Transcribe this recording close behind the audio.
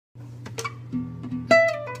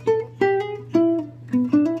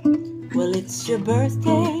It's your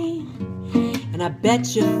birthday, and I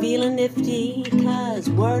bet you're feeling nifty, 'cause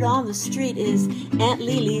word on the street is Aunt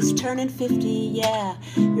Lily's turning 50. Yeah,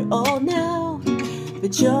 you're old now,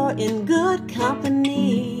 but you're in good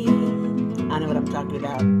company. I know what I'm talking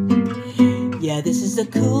about. Yeah, this is a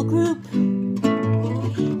cool group.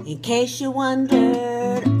 In case you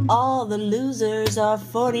wondered, all the losers are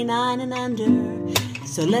 49 and under.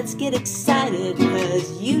 So let's get excited,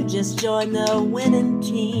 'cause you just joined the winning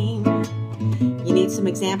team. You need some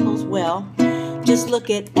examples? Well, just look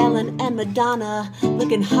at Ellen and Madonna,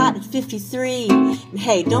 looking hot at 53. And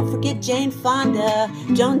hey, don't forget Jane Fonda,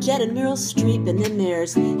 Joan Jett and Meryl Streep. And then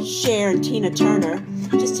there's Cher and Tina Turner,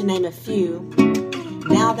 just to name a few.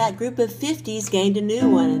 Now that group of 50s gained a new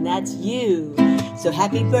one, and that's you. So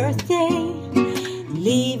happy birthday,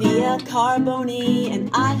 Livia Carboni, and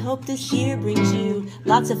I hope this year brings you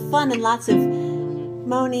lots of fun and lots of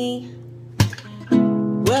money.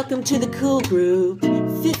 Welcome to the cool group.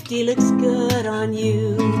 50 looks good on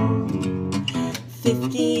you.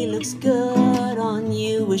 50 looks good on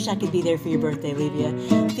you. Wish I could be there for your birthday, Livia.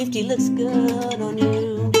 50 looks good on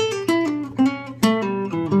you.